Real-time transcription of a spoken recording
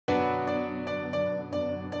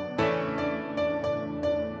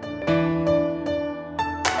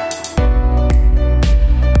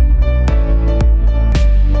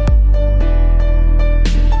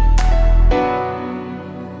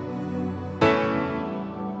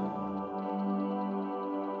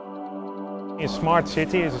A smart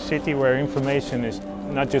city is a city where information is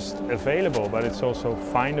not just available, but it's also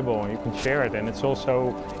findable and you can share it, and it's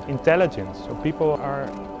also intelligent, so people are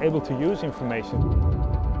able to use information.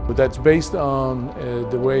 But that's based on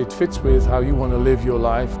the way it fits with how you want to live your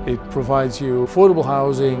life. It provides you affordable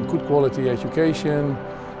housing, good quality education,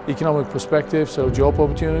 economic perspective, so job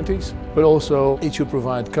opportunities, but also it should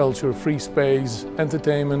provide culture, free space,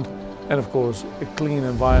 entertainment, and of course a clean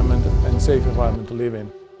environment and safe environment to live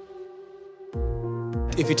in.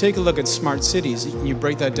 If you take a look at smart cities, you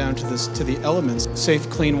break that down to the elements: safe,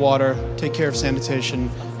 clean water, take care of sanitation,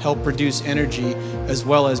 help reduce energy, as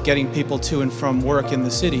well as getting people to and from work in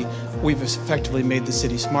the city. We've effectively made the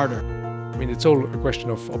city smarter. I mean, it's all a question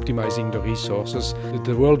of optimizing the resources.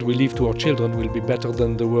 The world we leave to our children will be better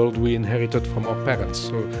than the world we inherited from our parents.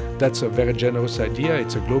 So that's a very generous idea.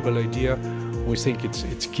 It's a global idea. We think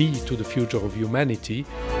it's key to the future of humanity.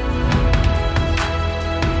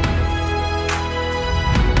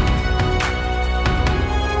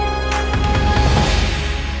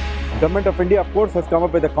 Government of India, of course, has come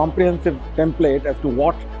up with a comprehensive template as to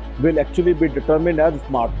what will actually be determined as a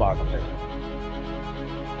smart part of it.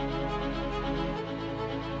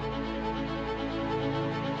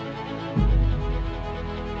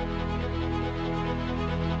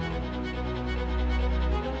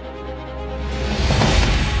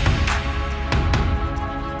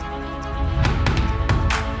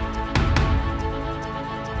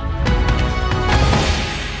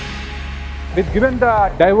 Given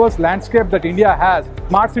the diverse landscape that India has,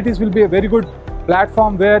 smart cities will be a very good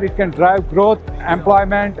platform where it can drive growth,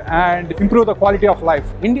 employment, and improve the quality of life.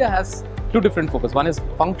 India has two different focus. One is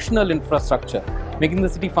functional infrastructure, making the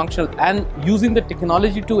city functional, and using the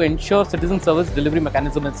technology to ensure citizen service delivery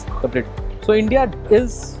mechanism is complete. So India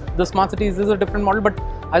is, the smart cities is a different model, but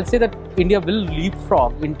I'll say that India will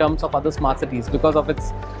leapfrog in terms of other smart cities because of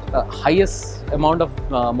its highest amount of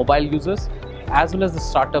mobile users, as well as the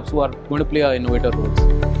startups who are going to play an innovator roles.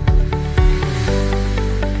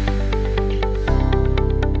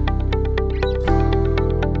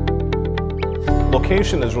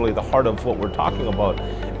 Location is really the heart of what we're talking about.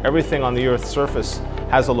 Everything on the Earth's surface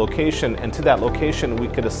has a location, and to that location we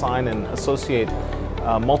could assign and associate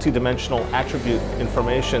multidimensional attribute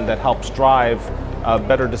information that helps drive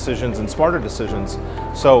better decisions and smarter decisions.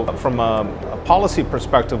 So from a policy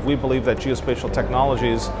perspective, we believe that geospatial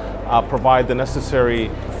technologies provide the necessary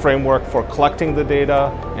framework for collecting the data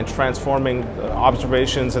and transforming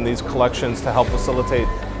observations in these collections to help facilitate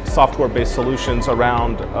software-based solutions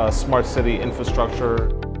around smart city infrastructure.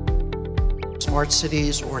 Smart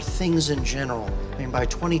cities, or things in general, I mean, by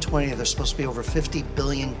 2020 there's supposed to be over 50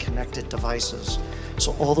 billion connected devices.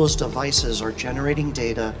 So all those devices are generating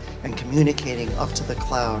data and communicating up to the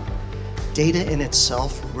cloud. Data in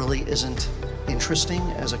itself really isn't interesting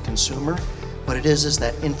as a consumer. What it is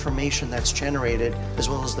that information that's generated, as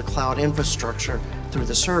well as the cloud infrastructure through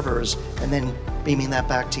the servers, and then beaming that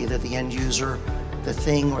back to either the end user, the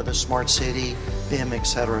thing, or the smart city, BIM,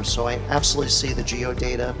 etc. So I absolutely see the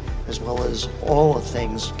geodata as well as all the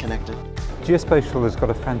things connected. Geospatial has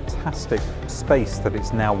got a fantastic space that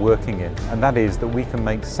it's now working in, and that is that we can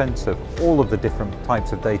make sense of all of the different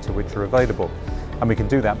types of data which are available. And we can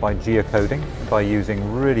do that by geocoding, by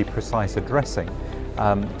using really precise addressing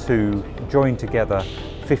to join together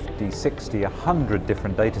 50, 60, 100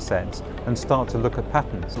 different data sets and start to look at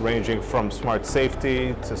patterns. Ranging from smart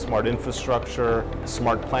safety to smart infrastructure,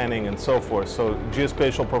 smart planning, and so forth. So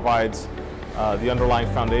geospatial provides the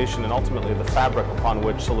underlying foundation and ultimately the fabric upon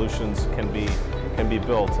which solutions can be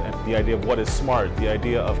built. And the idea of what is smart, the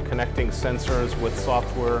idea of connecting sensors with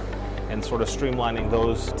software and sort of streamlining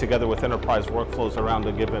those together with enterprise workflows around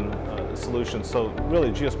a given solution. So really,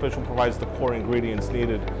 geospatial provides the core ingredients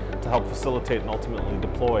needed to help facilitate and ultimately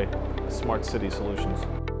deploy smart city solutions.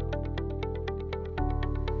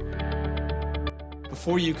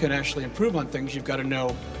 Before you can actually improve on things, you've got to know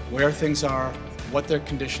where things are, what their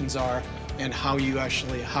conditions are, and how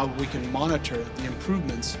we can monitor the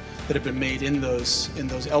improvements that have been made in those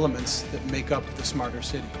elements that make up the smarter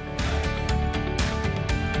city.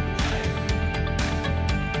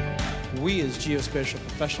 We as geospatial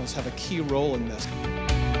professionals have a key role in this.